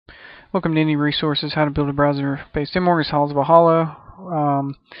Welcome to Indie Resources, How to Build a Browser-Based MMORPG Halls of Valhalla.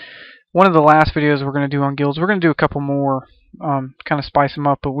 One of the last videos we're going to do on guilds, we're going to do a couple more, kind of spice them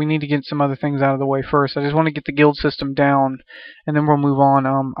up, but we need to get some other things out of the way first. I just want to get the guild system down, and then we'll move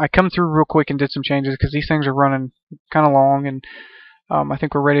on. I come through real quick and did some changes, because these things are running kind of long, and I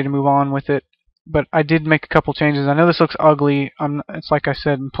think we're ready to move on with it. But I did make a couple changes. I know this looks ugly. It's like I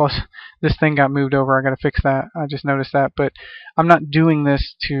said, and plus this thing got moved over. I got to fix that. I just noticed that. But I'm not doing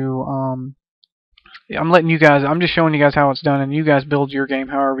this to. I'm just showing you guys how it's done, and you guys build your game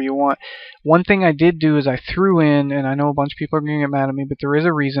however you want. One thing I did do is I threw in, and I know a bunch of people are going to get mad at me, but there is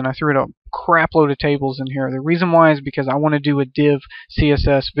a reason. I threw in a crap load of tables in here. The reason why is because I want to do a div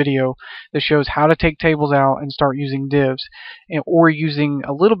CSS video that shows how to take tables out and start using divs, or using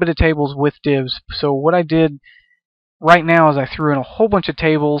a little bit of tables with divs. So what I did right now is I threw in a whole bunch of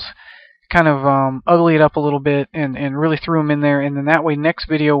tables, kind of ugly it up a little bit, and really threw them in there, and then that way next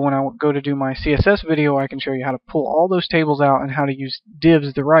video when I go to do my CSS video I can show you how to pull all those tables out and how to use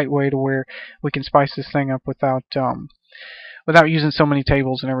divs the right way to where we can spice this thing up without using so many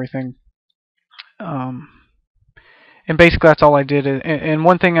tables and everything. And basically that's all I did. And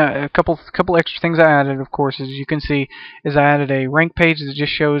one thing, a couple extra things I added, of course, as you can see, is I added a rank page that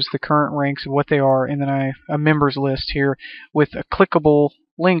just shows the current ranks of what they are, and then a members list here with a clickable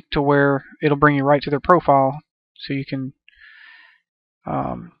link to where it'll bring you right to their profile, so you can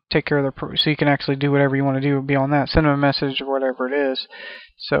take care of their so you can actually do whatever you want to do beyond that. Send them a message or whatever it is.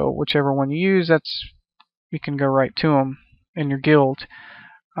 So whichever one you use, you can go right to them in your guild.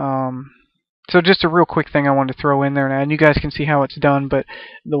 So just a real quick thing I wanted to throw in there now, and you guys can see how it's done, but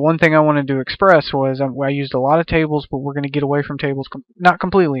the one thing I wanted to express was I used a lot of tables, but we're going to get away from tables, not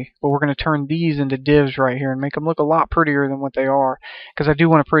completely, but we're going to turn these into divs right here and make them look a lot prettier than what they are, because I do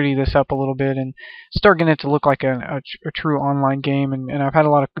want to pretty this up a little bit and start getting it to look like a true online game, and I've had a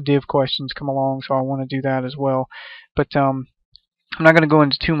lot of div questions come along, so I want to do that as well. But I'm not going to go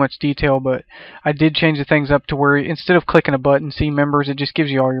into too much detail, but I did change the things up to where instead of clicking a button, see members, it just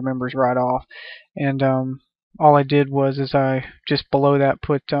gives you all your members right off. And all I did is I just below that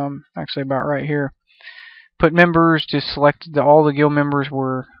put, actually about right here, put members, just selected all the guild members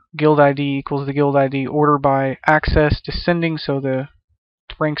were guild ID equals the guild ID, order by access descending, so the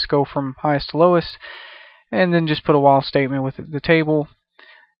ranks go from highest to lowest, and then just put a while statement with the table.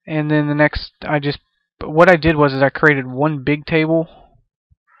 And then the next, what I did was I created one big table.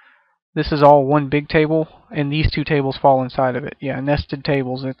 This is all one big table, and these two tables fall inside of it. Yeah, nested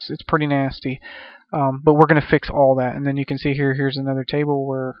tables. It's pretty nasty. But we're going to fix all that, and then you can see here's another table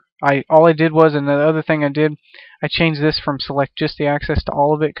where all I did was, and the other thing I did, I changed this from select just the access to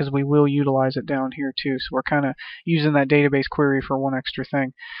all of it, because we will utilize it down here too. So we're kind of using that database query for one extra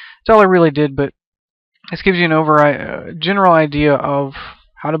thing. That's all I really did, but this gives you an general idea of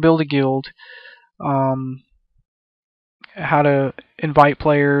how to build a guild. How to invite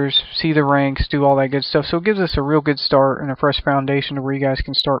players, see the ranks, do all that good stuff. So it gives us a real good start and a fresh foundation to where you guys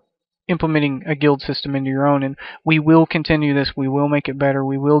can start implementing a guild system into your own. And we will continue this. We will make it better.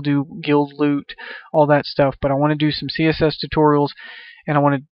 We will do guild loot, all that stuff. But I want to do some CSS tutorials, and I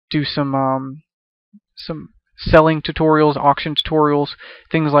want to do some selling tutorials, auction tutorials,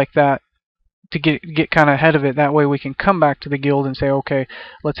 things like that, to get kind of ahead of it. That way we can come back to the guild and say, okay,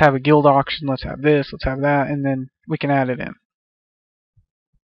 let's have a guild auction, let's have this, let's have that, and then we can add it in.